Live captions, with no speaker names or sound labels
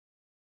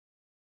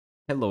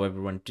Hello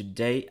everyone,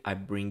 today I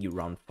bring you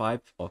round 5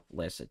 of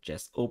Let's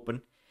Chess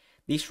Open.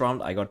 This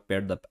round I got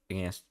paired up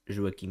against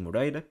Joaquim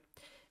Moreira,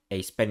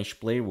 a Spanish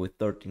player with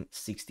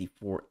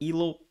 1364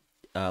 elo.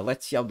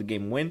 Let's see how the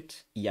game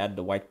went. He had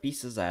the white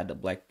pieces, I had the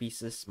black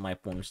pieces. My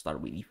opponent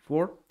started with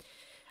e4.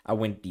 I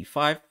went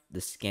d5,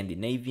 the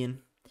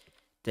Scandinavian,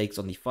 takes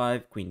on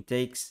d5, queen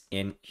takes,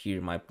 and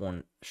here my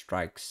pawn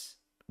strikes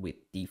with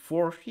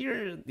d4.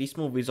 Here, this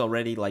move is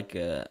already like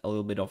a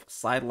little bit of a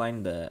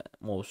sideline. The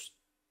most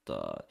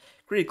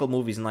critical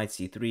move is knight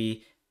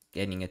c3,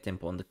 getting a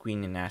tempo on the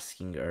queen and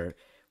asking her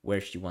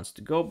where she wants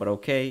to go. But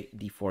okay,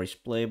 d4 is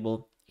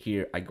playable.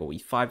 Here I go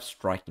e5,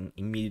 striking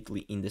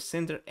immediately in the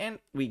center, and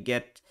we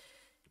get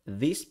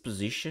this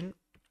position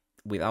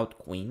without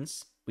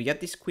queens. We get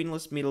this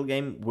queenless middle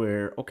game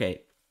where,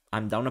 okay,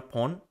 I'm down a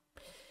pawn,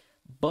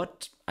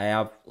 but I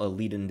have a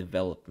lead in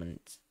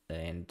development,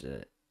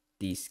 and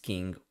this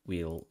king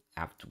will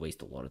have to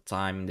waste a lot of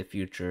time in the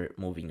future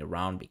moving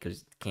around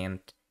because it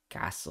can't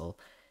castle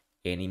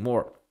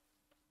anymore.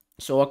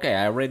 So okay,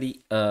 I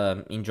already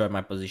enjoy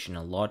my position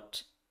a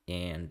lot,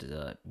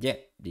 and yeah,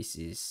 this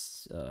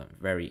is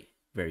very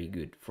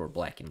good for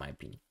black in my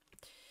opinion.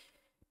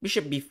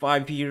 Bishop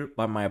b5 here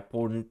by my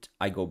opponent.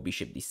 I go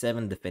bishop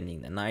d7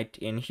 defending the knight,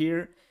 and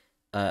here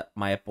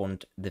my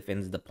opponent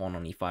defends the pawn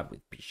on e5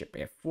 with bishop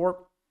f4.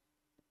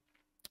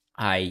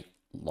 I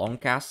long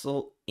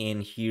castle,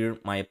 and here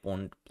my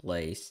opponent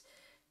plays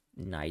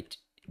knight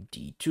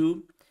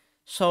d2.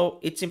 So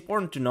it's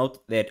important to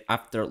note that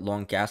after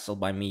long castle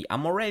by me,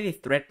 I'm already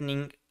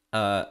threatening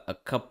a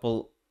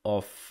couple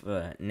of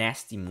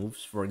nasty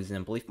moves. For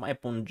example, if my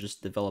opponent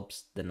just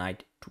develops the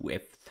knight to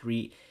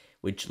f3,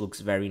 which looks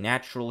very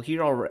natural,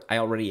 here I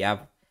already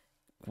have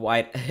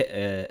quite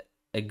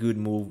a good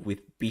move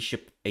with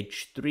bishop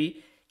h3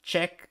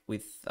 check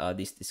with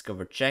this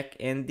discovered check,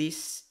 and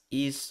this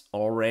is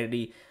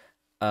already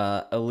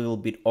a little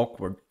bit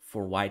awkward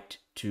for white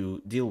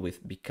to deal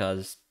with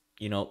because,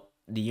 you know,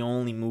 the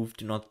only move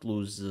to not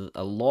lose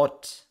a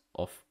lot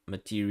of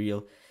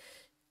material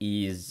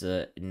is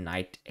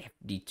knight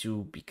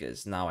fd2,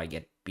 because now I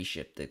get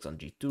bishop takes on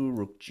g2,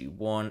 rook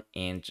g1,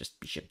 and just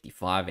bishop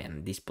d5,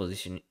 and this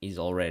position is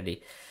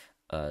already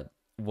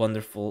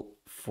wonderful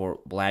for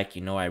black.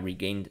 You know, I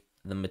regained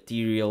the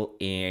material,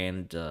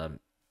 and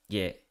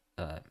yeah,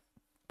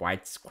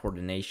 white's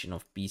coordination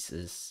of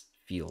pieces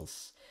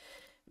feels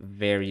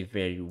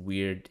very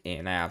weird,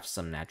 and I have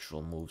some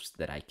natural moves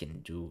that I can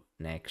do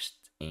next,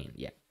 and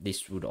yeah,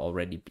 this would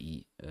already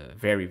be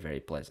very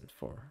pleasant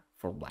for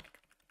black.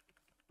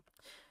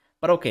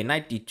 But okay,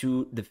 knight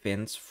d2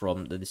 defends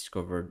from the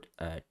discovered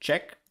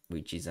check,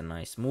 which is a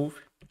nice move.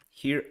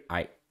 Here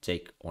I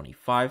take on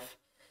e5.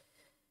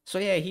 So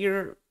yeah,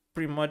 here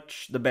pretty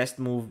much the best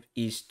move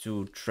is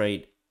to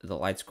trade the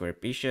light square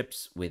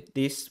bishops with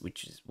this,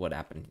 which is what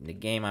happened in the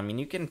game. I mean,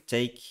 you can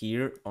take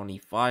here on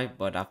e5,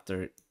 but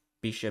after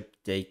bishop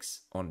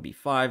takes on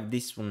b5,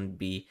 this wouldn't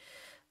be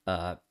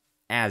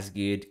as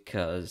good,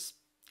 because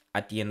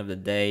at the end of the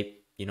day,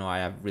 you know, I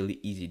have really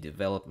easy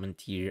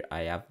development here.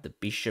 I have the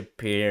bishop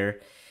pair,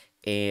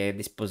 and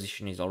this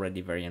position is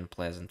already very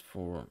unpleasant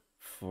for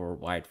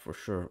white for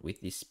sure,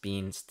 with this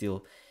spin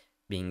still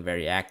being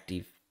very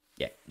active.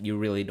 Yeah, you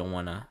really don't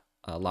want to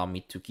allow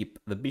me to keep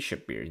the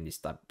bishop here in this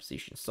type of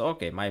position. So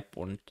okay, my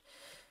opponent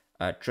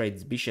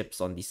trades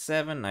bishops on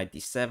d7, knight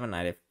d7,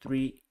 knight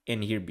f3,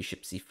 and here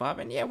bishop c5,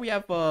 and yeah, we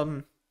have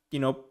you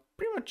know,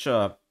 pretty much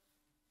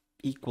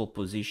equal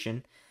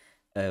position.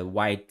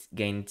 White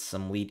gained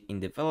some lead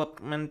in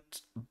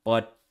development,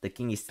 but the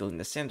king is still in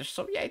the center.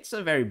 So yeah, it's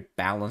a very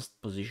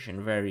balanced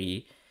position,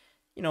 very,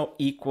 you know,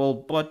 equal,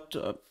 but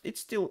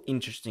it's still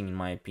interesting in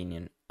my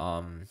opinion.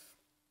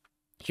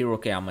 Here,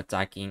 okay, I'm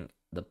attacking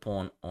the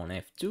pawn on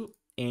f2,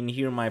 and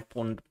here my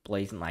opponent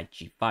plays knight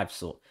g5,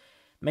 so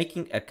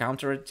making a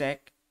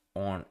counterattack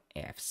on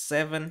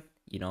f7,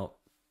 you know,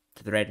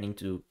 threatening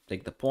to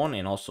take the pawn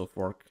and also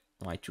fork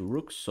my two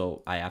rooks,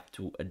 so I have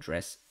to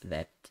address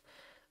that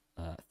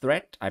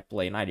threat. I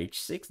play knight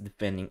h6,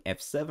 defending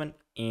f7,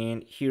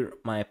 and here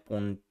my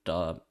opponent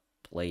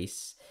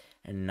plays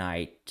a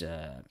knight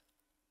to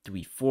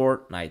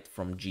e4, knight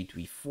from g to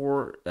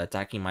e4,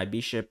 attacking my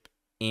bishop,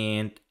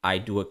 and I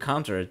do a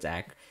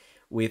counterattack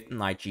with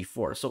knight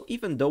g4. So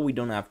even though we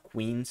don't have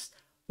queens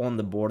on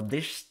the board,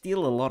 there's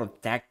still a lot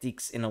of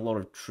tactics and a lot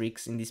of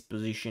tricks in this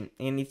position,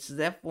 and it's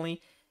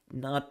definitely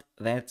not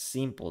that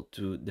simple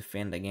to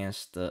defend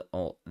against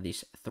all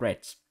these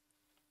threats.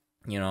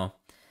 You know,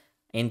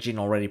 engine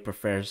already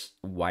prefers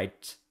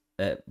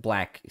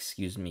black,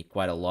 excuse me,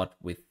 quite a lot,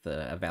 with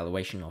a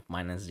valuation of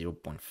minus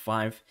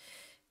 0.5,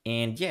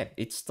 and yeah,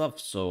 it's tough.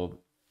 So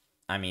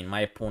I mean,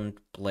 my opponent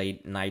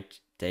played knight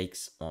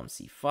takes on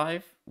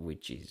c5,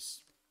 which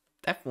is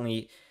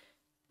definitely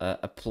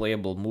a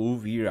playable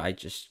move. Here I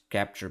just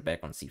capture back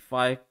on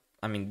c5.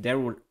 I mean, there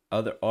were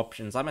other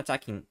options. I'm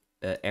attacking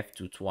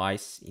f2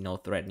 twice, you know,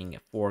 threatening a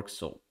fork,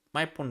 so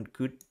my opponent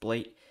could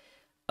play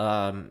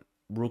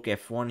rook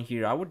f1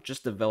 here. I would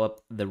just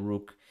develop the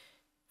rook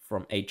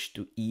from h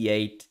to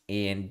e8,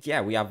 and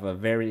yeah, we have a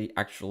very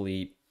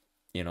actually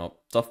you know,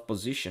 tough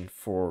position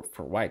for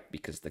white,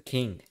 because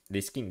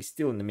this king is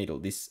still in the middle.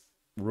 This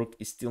rook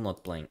is still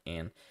not playing,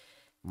 and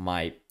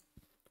my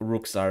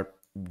rooks are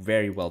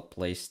very well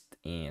placed,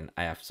 and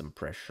I have some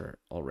pressure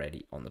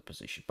already on the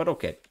position. But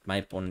okay, my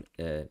opponent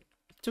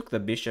took the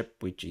bishop,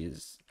 which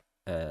is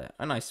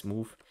a nice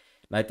move.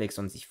 Knight takes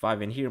on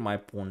c5, and here my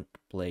opponent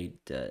played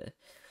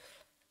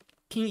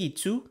king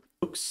e2.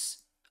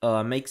 Looks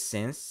makes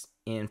sense,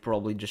 and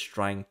probably just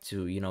trying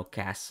to, you know,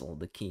 castle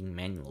the king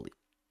manually.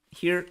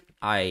 Here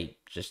I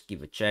just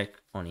give a check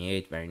on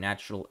e8, very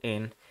natural.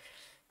 And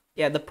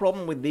yeah, the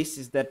problem with this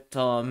is that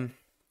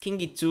king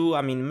e2,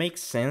 I mean,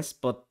 makes sense,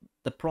 but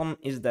the problem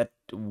is that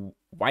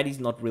white is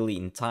not really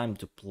in time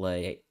to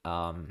play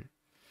a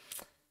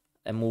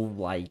move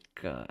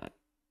like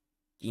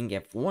king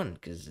f1,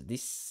 because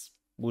this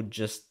would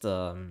just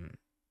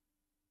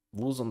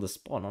lose on the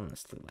spot,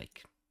 honestly.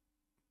 Like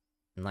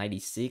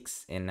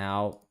 96, and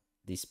now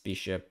this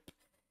bishop,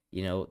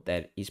 you know,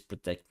 that is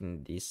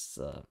protecting this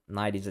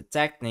knight is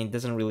attacked, and it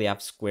doesn't really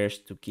have squares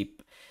to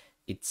keep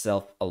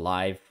itself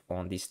alive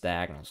on this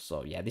diagonal.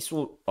 So yeah, this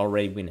will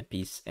already win a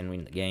piece and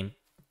win the game.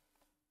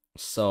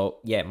 So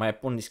yeah, my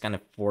opponent is kind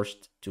of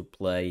forced to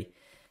play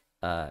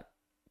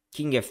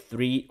king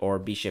f3 or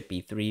bishop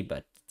e3,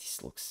 but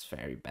this looks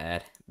very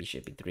bad.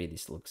 Bishop e3,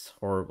 this looks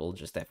horrible.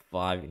 Just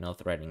f5, you know,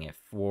 threatening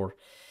f4,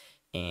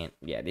 and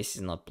yeah, this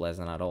is not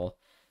pleasant at all.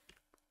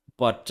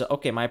 But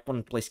okay, my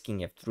opponent plays king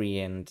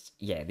f3, and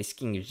yeah, this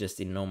king is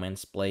just in no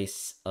man's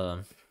place.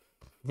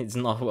 It's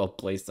not well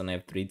placed on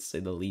f3, to say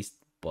the least,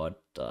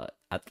 but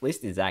at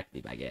least it's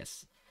active, I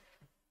guess.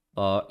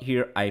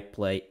 Here I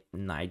play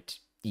knight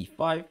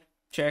e5,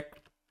 check.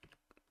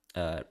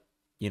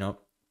 You know,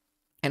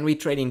 and we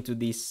trade into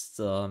this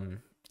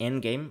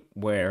endgame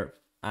where,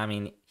 I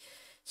mean,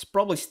 it's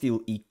probably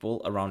still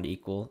equal, around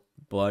equal,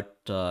 but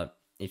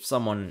if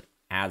someone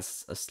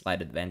has a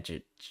slight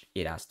advantage,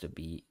 it has to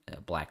be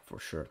black for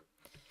sure.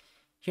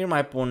 Here my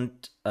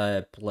opponent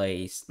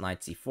plays knight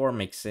c4,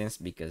 makes sense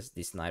because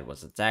this knight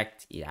was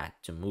attacked, it had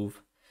to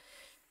move.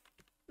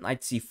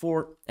 Knight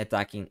c4,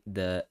 attacking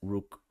the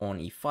rook on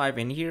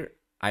e5, and here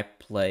I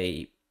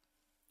play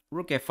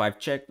rook f5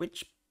 check,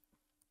 which,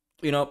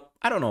 you know,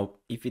 I don't know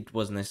if it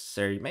was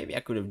necessary. Maybe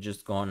I could have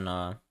just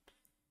gone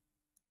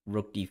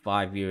rook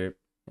d5 here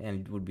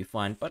and it would be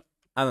fine, but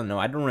I don't know.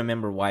 I don't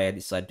remember why I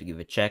decided to give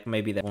a check.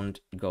 Maybe that one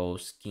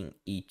goes king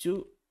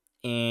e2,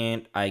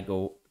 and I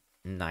go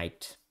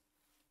knight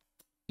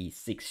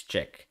e6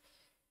 check.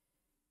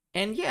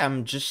 And yeah,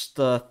 I'm just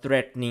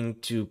threatening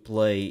to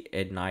play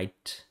a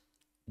knight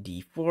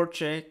d4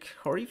 check,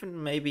 or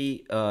even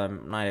maybe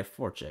knight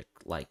f4 check.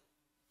 Like,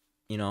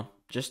 you know,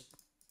 just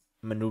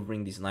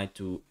maneuvering this knight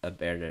to a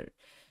better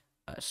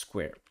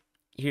square.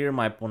 Here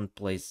my opponent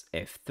plays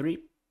f3,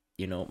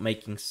 you know,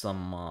 making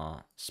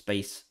some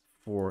space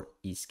for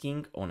his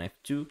king on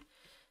f2.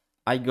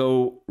 I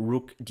go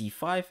rook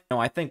d5. Now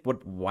I think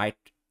what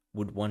white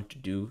would want to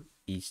do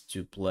is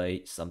to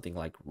play something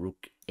like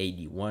rook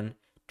a1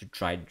 to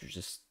try to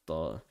just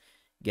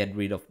get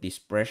rid of this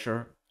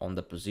pressure on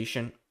the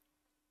position.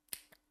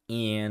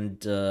 And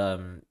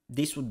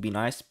this would be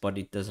nice, but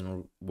it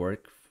doesn't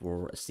work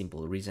for a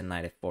simple reason.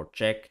 Knight f4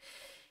 check.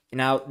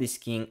 Now this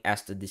king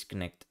has to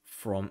disconnect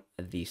from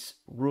this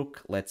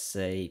rook. Let's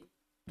say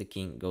the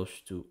king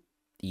goes to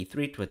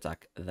e3 to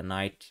attack the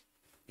knight.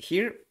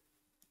 Here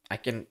I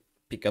can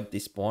pick up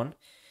this pawn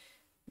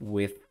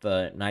with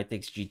knight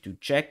takes g2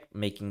 check,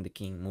 making the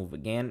king move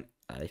again.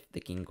 If the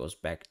king goes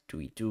back to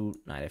e2,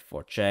 knight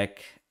f4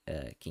 check,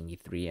 king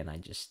e3, and I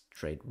just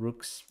trade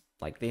rooks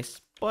like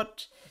this.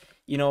 But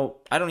you know,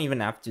 I don't even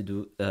have to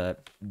do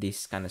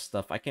this kind of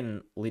stuff. I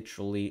can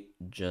literally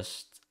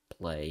just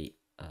play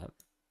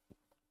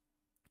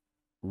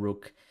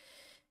rook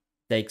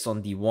takes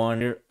on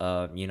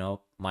d1. You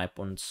know, my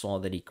opponent saw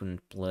that he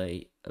couldn't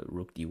play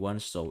rook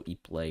d1, so he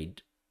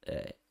played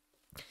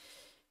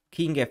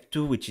king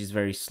f2, which is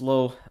very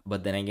slow.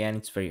 But then again,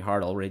 it's very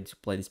hard already to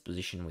play this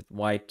position with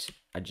white.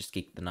 I just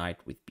kick the knight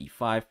with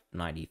b5,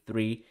 knight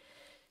e3,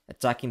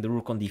 attacking the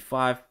rook on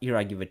d5. Here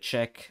I give a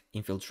check,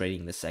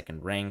 infiltrating the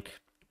second rank.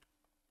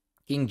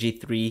 King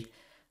g3,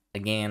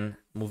 again,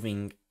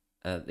 moving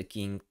the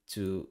king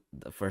to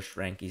the first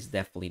rank is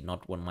definitely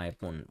not what my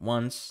opponent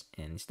wants,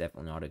 and it's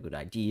definitely not a good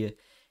idea.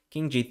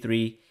 King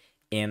g3,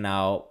 and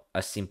now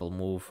a simple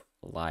move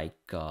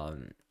like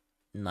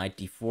knight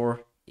d4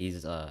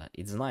 is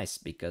it's nice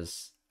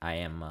because I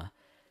am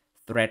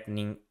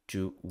threatening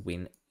to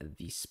win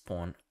this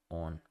pawn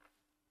on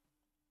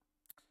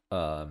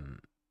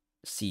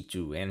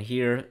c2. And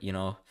here, you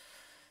know,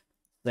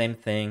 same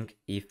thing.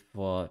 If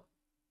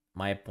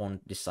my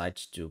opponent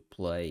decides to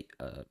play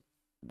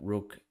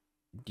rook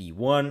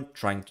d1,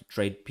 trying to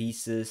trade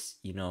pieces,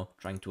 you know,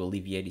 trying to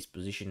alleviate his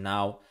position.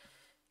 Now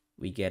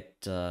we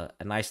get a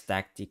nice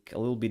tactic, a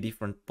little bit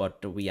different,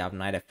 but we have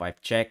knight f5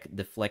 check,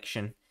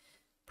 deflection.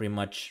 Pretty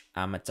much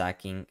I'm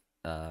attacking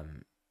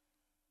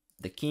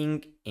the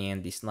king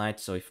and this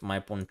knight. So if my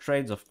opponent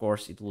trades, of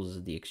course it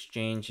loses the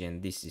exchange,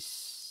 and this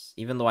is,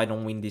 even though I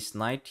don't win this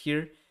knight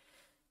here,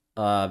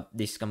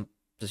 this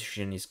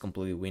position is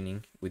completely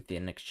winning with the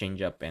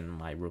exchange up and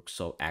my rook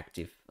so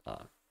active.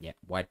 Yeah,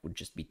 white would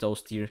just be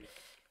toast here.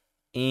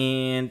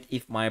 And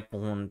if my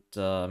opponent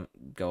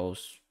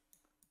goes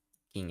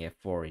king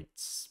f4,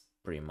 it's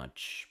pretty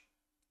much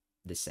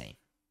the same.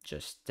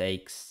 Just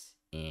takes,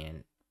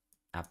 and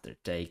after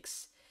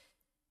takes,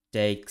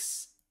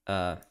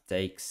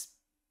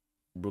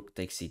 rook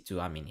takes c2.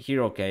 I mean,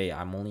 here, okay,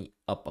 I'm only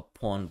up a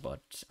pawn,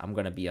 but I'm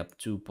gonna be up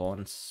 2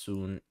 pawns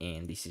soon,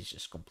 and this is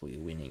just completely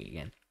winning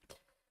again.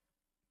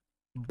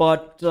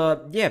 But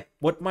yeah,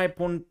 what my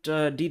opponent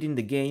did in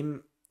the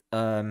game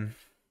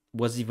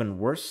was even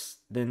worse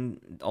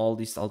than all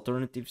these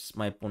alternatives.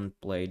 My opponent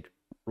played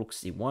rook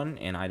c1,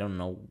 and I don't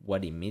know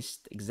what he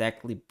missed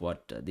exactly,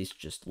 but this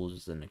just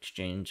loses an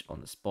exchange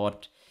on the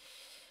spot.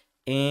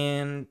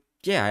 And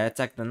yeah, I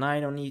attacked the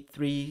knight on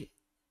e3,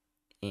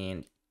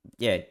 and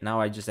yeah, now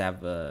I just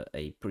have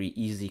a pretty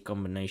easy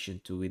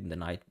combination to win the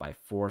knight by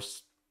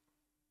force.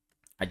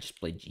 I just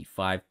played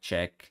g5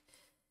 check.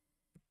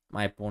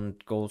 My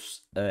opponent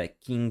goes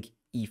king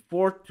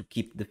e4 to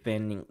keep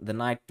defending the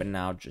knight, but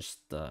now just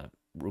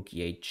rook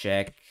e8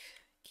 check,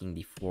 king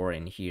d4,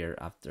 and here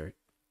after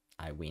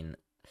I win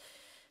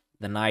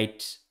the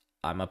knight,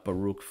 I'm up a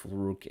rook, full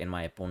rook, and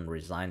my opponent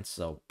resigns.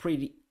 So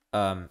pretty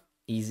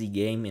easy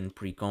game and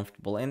pretty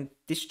comfortable. And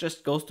this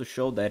just goes to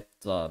show that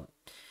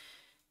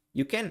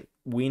you can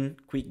win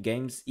quick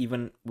games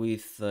even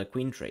with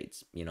queen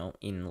trades, you know,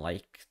 in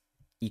like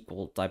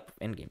equal type of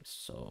endgames.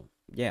 So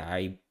yeah,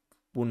 I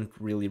wouldn't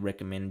really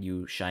recommend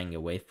you shying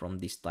away from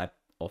this type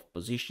of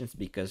positions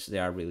because they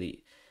are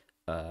really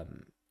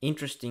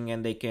interesting,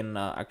 and they can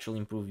actually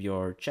improve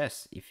your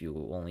chess. If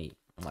you only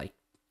like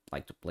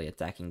to play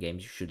attacking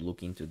games, you should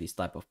look into these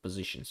type of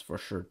positions for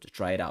sure to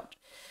try it out.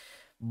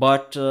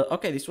 But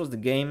okay, this was the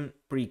game,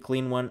 pretty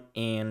clean one,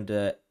 and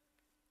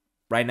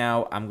right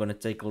now I'm gonna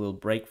take a little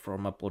break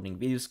from uploading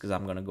videos because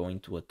I'm gonna go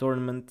into a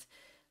tournament,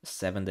 a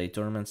 7-day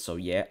tournament. So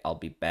yeah, I'll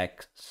be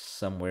back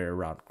somewhere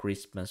around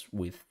Christmas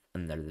with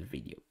another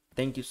video.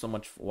 Thank you so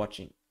much for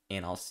watching,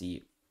 and I'll see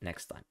you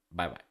next time.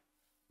 Bye bye.